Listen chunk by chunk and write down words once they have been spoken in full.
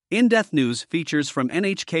In-depth news features from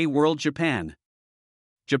NHK World Japan.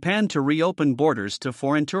 Japan to reopen borders to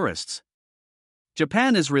foreign tourists.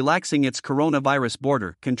 Japan is relaxing its coronavirus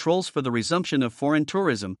border controls for the resumption of foreign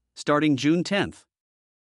tourism, starting June 10.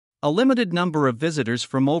 A limited number of visitors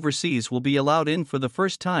from overseas will be allowed in for the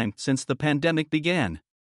first time since the pandemic began.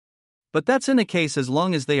 But that's in a case as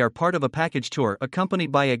long as they are part of a package tour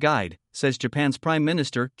accompanied by a guide, says Japan's Prime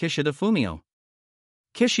Minister Kishida Fumio.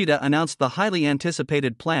 Kishida announced the highly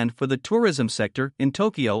anticipated plan for the tourism sector in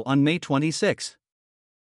Tokyo on May 26.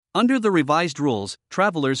 Under the revised rules,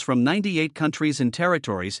 travelers from 98 countries and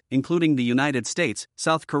territories, including the United States,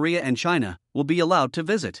 South Korea and China, will be allowed to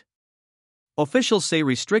visit. Officials say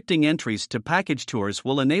restricting entries to package tours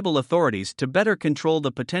will enable authorities to better control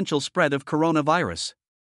the potential spread of coronavirus.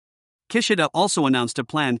 Kishida also announced a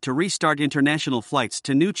plan to restart international flights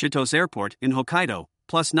to New Chitose Airport in Hokkaido,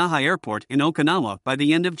 plus Naha Airport in Okinawa by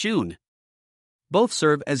the end of June. Both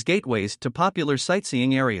serve as gateways to popular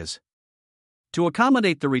sightseeing areas. To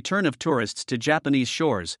accommodate the return of tourists to Japanese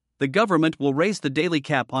shores, the government will raise the daily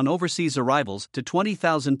cap on overseas arrivals to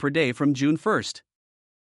 20,000 per day from June 1.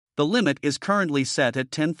 The limit is currently set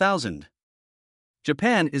at 10,000.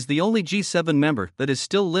 Japan is the only G7 member that is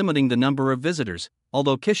still limiting the number of visitors.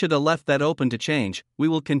 Although Kishida left that open to change, we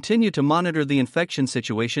will continue to monitor the infection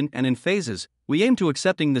situation and in phases, we aim to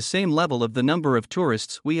accepting the same level of the number of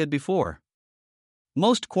tourists we had before.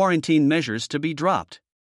 Most quarantine measures to be dropped.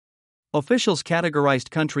 Officials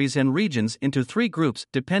categorized countries and regions into 3 groups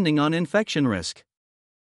depending on infection risk.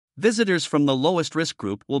 Visitors from the lowest risk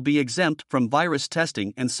group will be exempt from virus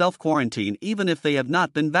testing and self-quarantine even if they have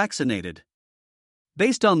not been vaccinated.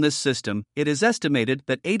 Based on this system, it is estimated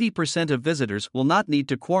that 80% of visitors will not need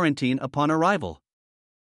to quarantine upon arrival.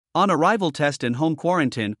 On-arrival test and home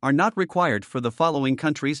quarantine are not required for the following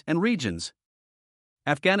countries and regions: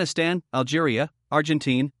 Afghanistan, Algeria,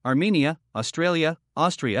 Argentina, Armenia, Australia,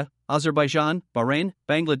 Austria, Azerbaijan, Bahrain,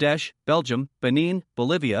 Bangladesh, Belgium, Benin,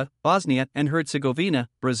 Bolivia, Bosnia and Herzegovina,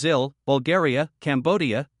 Brazil, Bulgaria,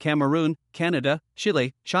 Cambodia, Cameroon, Canada,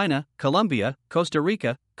 Chile, China, Colombia, Costa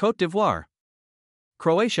Rica, Côte d'Ivoire,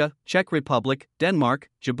 Croatia, Czech Republic, Denmark,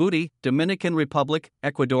 Djibouti, Dominican Republic,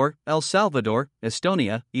 Ecuador, El Salvador,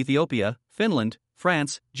 Estonia, Ethiopia, Finland,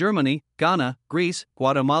 France, Germany, Ghana, Greece,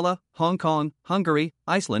 Guatemala, Hong Kong, Hungary,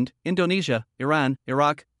 Iceland, Indonesia, Iran,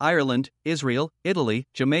 Iraq, Ireland, Israel, Italy,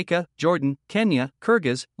 Jamaica, Jordan, Kenya,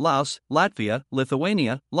 Kyrgyz, Laos, Latvia,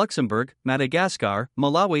 Lithuania, Luxembourg, Madagascar,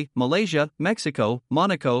 Malawi, Malaysia, Mexico,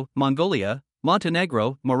 Monaco, Mongolia,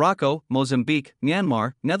 Montenegro, Morocco, Mozambique,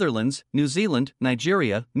 Myanmar, Netherlands, New Zealand,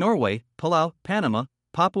 Nigeria, Norway, Palau, Panama,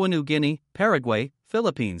 Papua New Guinea, Paraguay,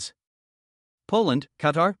 Philippines, Poland,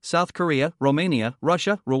 Qatar, South Korea, Romania,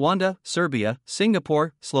 Russia, Rwanda, Serbia,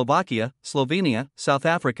 Singapore, Slovakia, Slovenia, South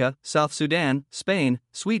Africa, South Sudan, Spain,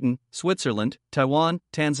 Sweden, Switzerland, Taiwan,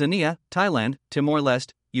 Tanzania, Thailand,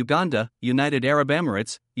 Timor-Leste, Uganda, United Arab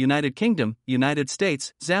Emirates, United Kingdom, United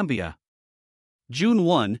States, Zambia. June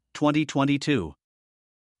 1, 2022.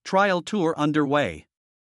 Trial tour underway.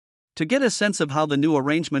 To get a sense of how the new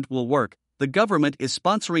arrangement will work, the government is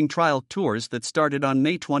sponsoring trial tours that started on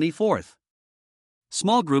May 24.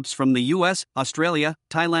 Small groups from the US, Australia,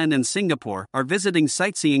 Thailand and Singapore are visiting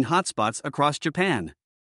sightseeing hotspots across Japan.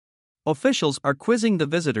 Officials are quizzing the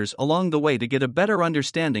visitors along the way to get a better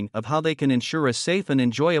understanding of how they can ensure a safe and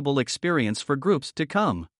enjoyable experience for groups to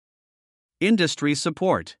come. Industry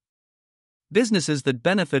support. Businesses that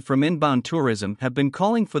benefit from inbound tourism have been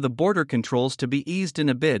calling for the border controls to be eased in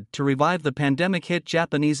a bid to revive the pandemic-hit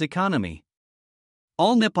Japanese economy.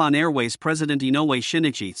 All Nippon Airways President Inoue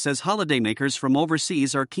Shinichi says holidaymakers from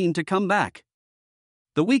overseas are keen to come back.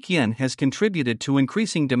 The weak yen has contributed to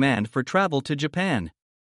increasing demand for travel to Japan.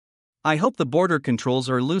 I hope the border controls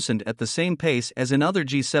are loosened at the same pace as in other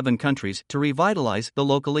G7 countries to revitalize the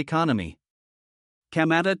local economy.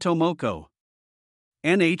 Kamada Tomoko,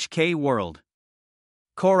 NHK World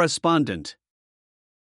Correspondent.